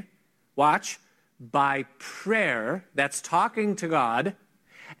everything, watch, by prayer, that's talking to God,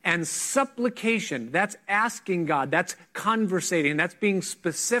 and supplication, that's asking God, that's conversating, that's being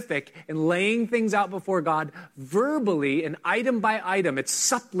specific and laying things out before God verbally and item by item. It's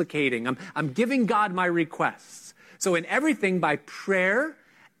supplicating. I'm giving God my requests. So in everything by prayer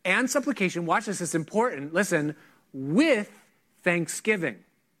and supplication, watch this, it's important, listen, with thanksgiving.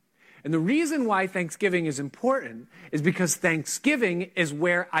 And the reason why thanksgiving is important is because thanksgiving is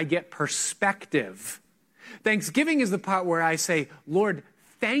where I get perspective. Thanksgiving is the part where I say, Lord,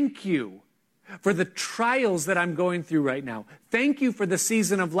 thank you for the trials that I'm going through right now. Thank you for the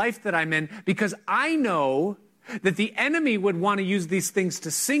season of life that I'm in, because I know that the enemy would want to use these things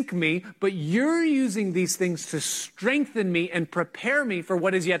to sink me, but you're using these things to strengthen me and prepare me for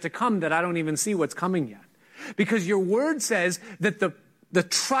what is yet to come that I don't even see what's coming yet. Because your word says that the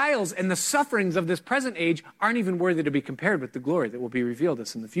trials and the sufferings of this present age aren't even worthy to be compared with the glory that will be revealed to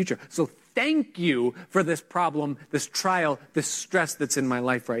us in the future. So thank you for this problem, this trial, this stress that's in my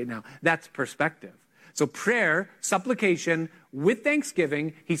life right now. That's perspective. So prayer, supplication, with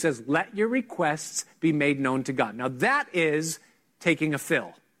thanksgiving, he says, let your requests be made known to God. Now that is taking a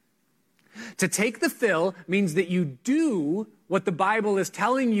fill. To take the fill means that you do what the Bible is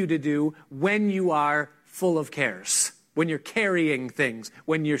telling you to do when you are full of cares, when you're carrying things,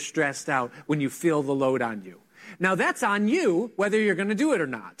 when you're stressed out, when you feel the load on you. Now that's on you, whether you're going to do it or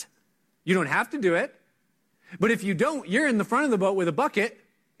not. You don't have to do it. But if you don't, you're in the front of the boat with a bucket,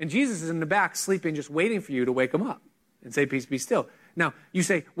 and Jesus is in the back sleeping, just waiting for you to wake him up and say, peace be still. Now, you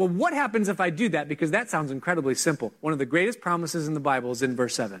say, well, what happens if I do that? Because that sounds incredibly simple. One of the greatest promises in the Bible is in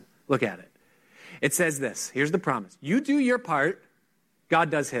verse 7. Look at it. It says this. Here's the promise. You do your part,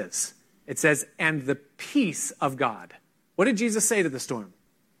 God does his. It says, and the peace of God. What did Jesus say to the storm?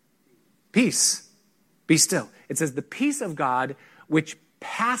 Peace. Be still. It says, the peace of God, which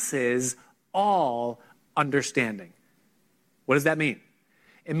passes all understanding. What does that mean?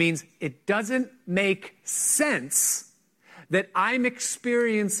 It means it doesn't make sense that I'm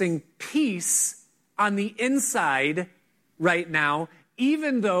experiencing peace on the inside right now,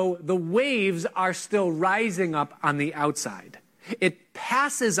 even though the waves are still rising up on the outside. It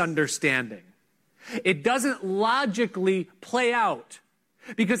passes understanding. It doesn't logically play out,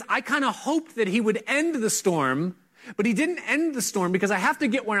 because I kind of hoped that he would end the storm, but he didn't end the storm because I have to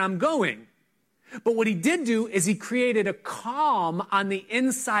get where I'm going. But what he did do is he created a calm on the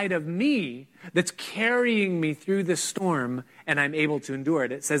inside of me that's carrying me through the storm, and I'm able to endure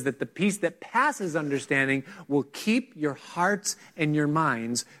it. It says that the peace that passes understanding will keep your hearts and your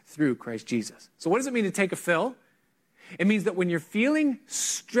minds through Christ Jesus. So what does it mean to take a fill? It means that when you're feeling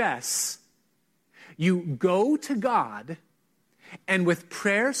stress, you go to God, and with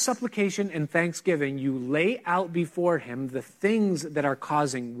prayer, supplication, and thanksgiving, you lay out before him the things that are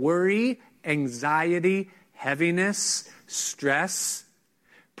causing worry, anxiety, heaviness, stress,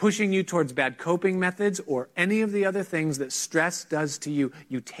 pushing you towards bad coping methods, or any of the other things that stress does to you.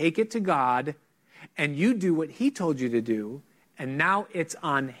 You take it to God, and you do what he told you to do, and now it's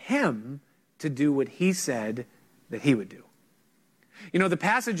on him to do what he said that he would do. You know, the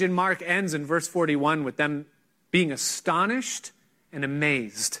passage in Mark ends in verse 41 with them being astonished and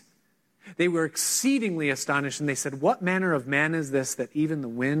amazed. They were exceedingly astonished, and they said, what manner of man is this that even the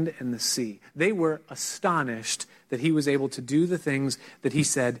wind and the sea? They were astonished that he was able to do the things that he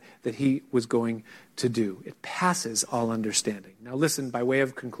said that he was going to do. It passes all understanding. Now listen, by way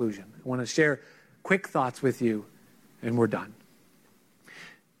of conclusion, I want to share quick thoughts with you, and we're done.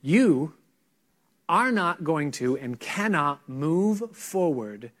 You are not going to and cannot move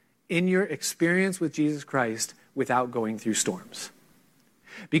forward in your experience with Jesus Christ without going through storms.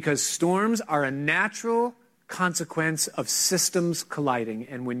 Because storms are a natural consequence of systems colliding.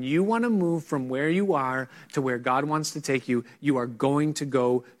 And when you want to move from where you are to where God wants to take you, you are going to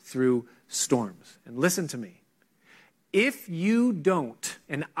go through storms. And listen to me. If you don't,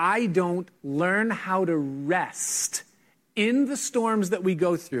 and I don't, learn how to rest in the storms that we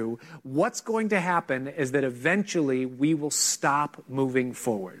go through, what's going to happen is that eventually we will stop moving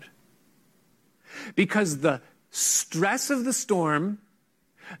forward. Because the stress of the storm,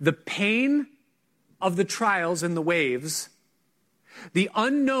 the pain of the trials and the waves, the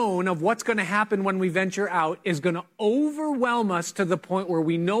unknown of what's going to happen when we venture out is going to overwhelm us to the point where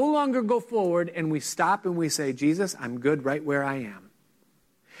we no longer go forward, and we stop and we say, Jesus, I'm good right where I am.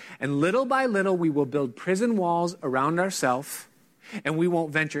 And little by little, we will build prison walls around ourselves, and we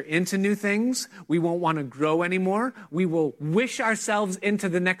won't venture into new things. We won't want to grow anymore. We will wish ourselves into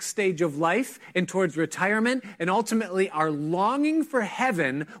the next stage of life and towards retirement, and ultimately our longing for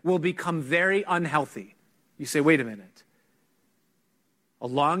heaven will become very unhealthy. You say, wait a minute. A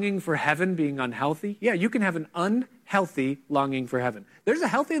longing for heaven being unhealthy? Yeah, you can have an unhealthy longing for heaven. There's a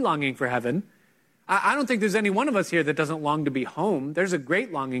healthy longing for heaven. I don't think there's any one of us here that doesn't long to be home. There's a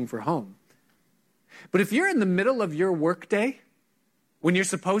great longing for home. But if you're in the middle of your workday, when you're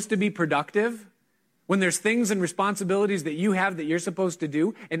supposed to be productive, when there's things and responsibilities that you have that you're supposed to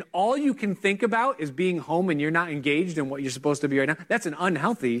do, and all you can think about is being home and you're not engaged in what you're supposed to be right now, that's an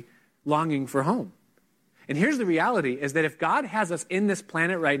unhealthy longing for home. And here's the reality, is that if God has us in this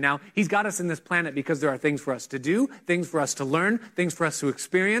planet right now, he's got us in this planet because there are things for us to do, things for us to learn, things for us to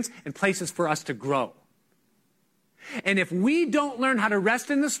experience, and places for us to grow. And if we don't learn how to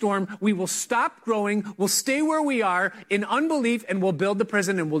rest in the storm, we will stop growing, we'll stay where we are in unbelief, and we'll build the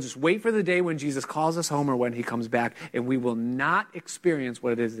prison, and we'll just wait for the day when Jesus calls us home or when he comes back, and we will not experience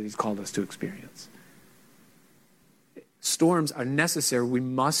what it is that he's called us to experience. Storms are necessary. We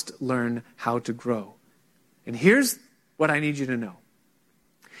must learn how to grow. And here's what I need you to know,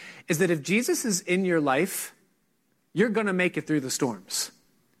 is that if Jesus is in your life, you're going to make it through the storms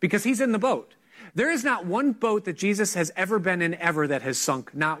because he's in the boat. There is not one boat that Jesus has ever been in ever that has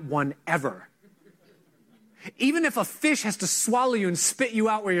sunk, not one ever. Even if a fish has to swallow you and spit you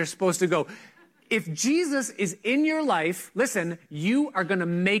out where you're supposed to go, if Jesus is in your life, listen, you are going to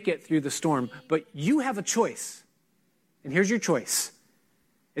make it through the storm, but you have a choice. And here's your choice,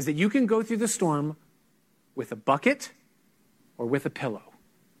 is that you can go through the storm with a bucket or with a pillow.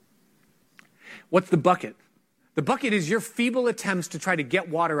 What's the bucket? The bucket is your feeble attempts to try to get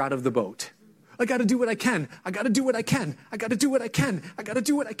water out of the boat. I got to do what I can. I got to do what I can. I got to do what I can. I got to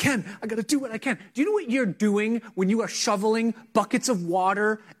do what I can. I got to do what I can. Do you know what you're doing when you are shoveling buckets of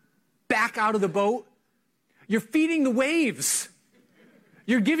water back out of the boat? You're feeding the waves.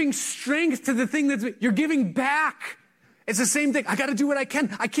 You're giving strength to the thing you're giving back. It's the same thing. I got to do what I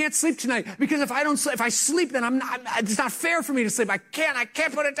can. I can't sleep tonight because if I sleep, then it's not fair for me to sleep. I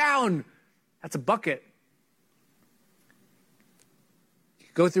can't put it down. That's a bucket. You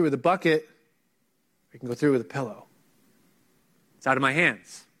can go through with a bucket, or you can go through with a pillow. It's out of my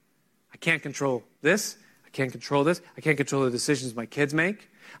hands. I can't control this. I can't control this. I can't control the decisions my kids make.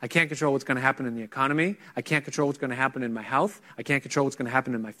 I can't control what's going to happen in the economy. I can't control what's going to happen in my health. I can't control what's going to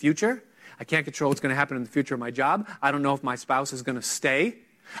happen in my future. I can't control what's going to happen in the future of my job. I don't know if my spouse is going to stay.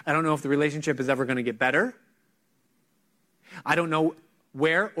 I don't know if the relationship is ever going to get better. I don't know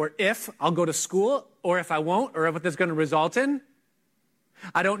where or if I'll go to school or if I won't or what that's going to result in.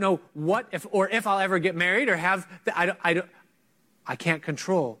 I don't know what if I'll ever get married or have. I can't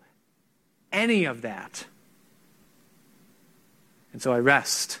control any of that. And so I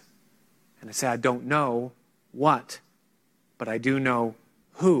rest. And I say, I don't know what, but I do know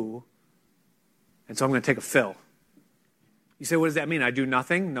who. And so I'm going to take a fill. You say, what does that mean? I do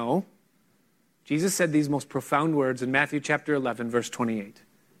nothing? No. Jesus said these most profound words in Matthew chapter 11, verse 28.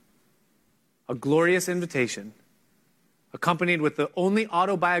 A glorious invitation, accompanied with the only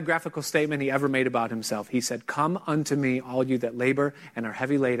autobiographical statement he ever made about himself. He said, come unto me, all you that labor and are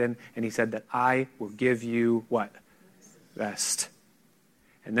heavy laden. And he said that I will give you what? Rest.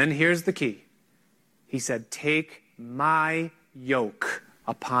 And then here's the key. He said, take my yoke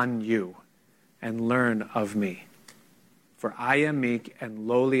upon you and learn of me. For I am meek and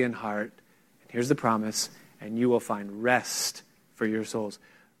lowly in heart. And here's the promise, and you will find rest for your souls.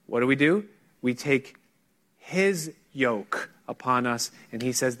 What do? We take his yoke upon us, and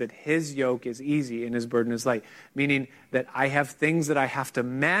he says that his yoke is easy and his burden is light, meaning that I have things that I have to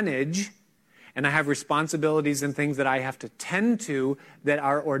manage, and I have responsibilities and things that I have to tend to that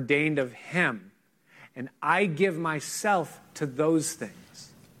are ordained of him. And I give myself to those things.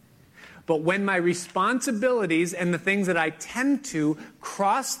 But when my responsibilities and the things that I tend to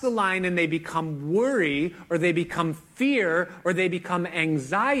cross the line and they become worry or they become fear or they become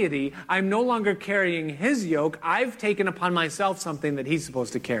anxiety, I'm no longer carrying his yoke. I've taken upon myself something that he's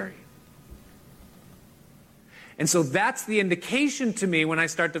supposed to carry. And so that's the indication to me when I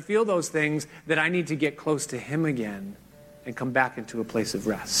start to feel those things that I need to get close to him again and come back into a place of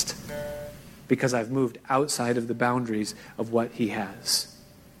rest. Because I've moved outside of the boundaries of what he has.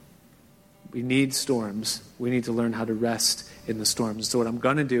 We need storms. We need to learn how to rest in the storms. So what I'm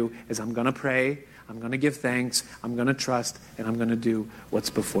going to do is I'm going to pray, I'm going to give thanks, I'm going to trust, and I'm going to do what's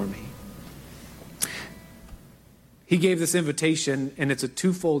before me. He gave this invitation, and it's a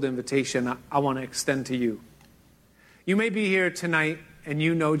twofold invitation I want to extend to you. You may be here tonight, and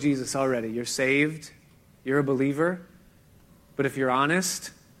you know Jesus already. You're saved. You're a believer. But if you're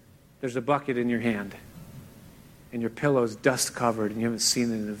honest, there's a bucket in your hand. And your pillow's dust covered and you haven't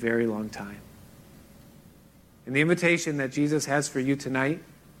seen it in a very long time. And the invitation that Jesus has for you tonight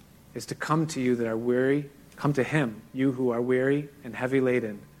is to come to you that are weary, come to him, you who are weary and heavy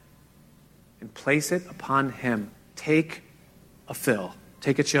laden, and place it upon him. Take a fill,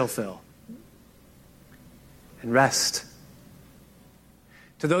 take a chill fill, and rest.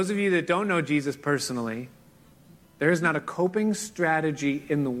 To those of you that don't know Jesus personally, there is not a coping strategy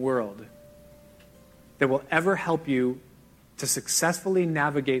in the world that will ever help you to successfully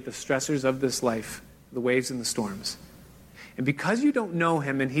navigate the stressors of this life, the waves and the storms. And because you don't know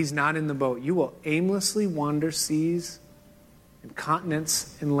him and he's not in the boat, you will aimlessly wander seas and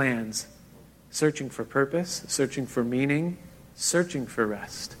continents and lands, searching for purpose, searching for meaning, searching for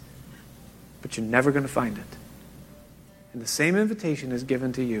rest. But you're never going to find it. And the same invitation is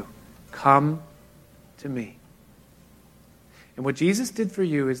given to you. Come to me. And what Jesus did for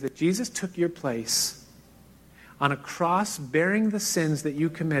you is that Jesus took your place on a cross, bearing the sins that you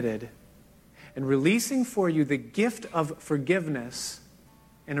committed and releasing for you the gift of forgiveness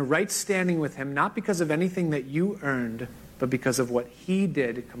and a right standing with him, not because of anything that you earned, but because of what he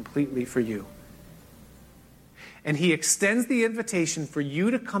did completely for you. And he extends the invitation for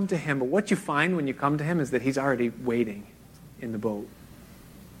you to come to him, but what you find when you come to him is that he's already waiting in the boat.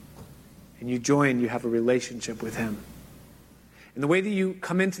 And you join, you have a relationship with him. And the way that you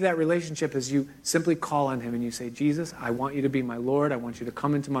come into that relationship is you simply call on him and you say, Jesus, I want you to be my Lord. I want you to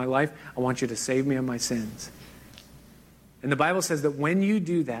come into my life. I want you to save me of my sins. And the Bible says that when you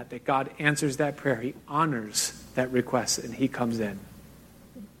do that, that God answers that prayer. He honors that request and he comes in.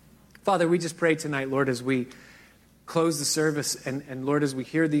 Father, we just pray tonight, Lord, as we close the service and Lord, as we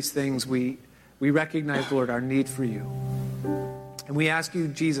hear these things, we recognize, Lord, our need for you. And we ask you,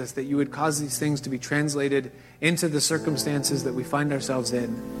 Jesus, that you would cause these things to be translated into the circumstances that we find ourselves in.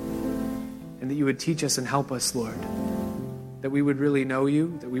 And that you would teach us and help us, Lord. that we would really know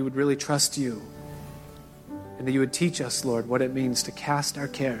you, that we would really trust you, and that you would teach us, Lord, what it means to cast our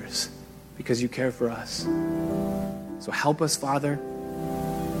cares because you care for us. So help us, Father.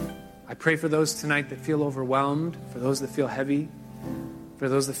 I pray for those tonight that feel overwhelmed, for those that feel heavy, for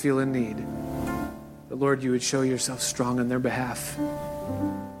those that feel in need. That, Lord, you would show yourself strong on their behalf.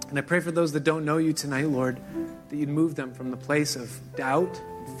 And I pray for those that don't know you tonight, Lord, that you'd move them from the place of doubt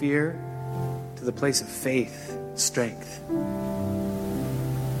and fear to the place of faith and strength.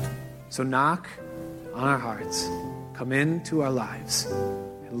 So knock on our hearts, come into our lives,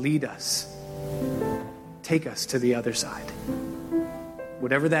 and lead us. Take us to the other side.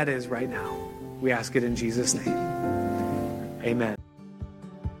 Whatever that is right now, we ask it in Jesus' name. Amen.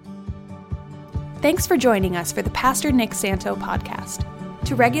 Thanks for joining us for the Pastor Nick Santo podcast.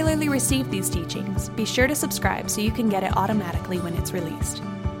 To regularly receive these teachings, be sure to subscribe so you can get it automatically when it's released.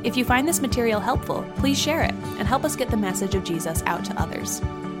 If you find this material helpful, please share it and help us get the message of Jesus out to others.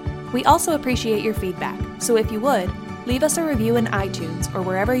 We also appreciate your feedback, so if you would, leave us a review in iTunes or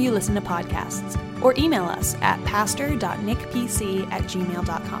wherever you listen to podcasts, or email us at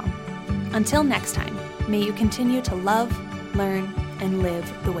pastor.nickpc@gmail.com. Until next time, may you continue to love, learn, and live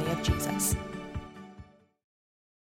the way of Jesus.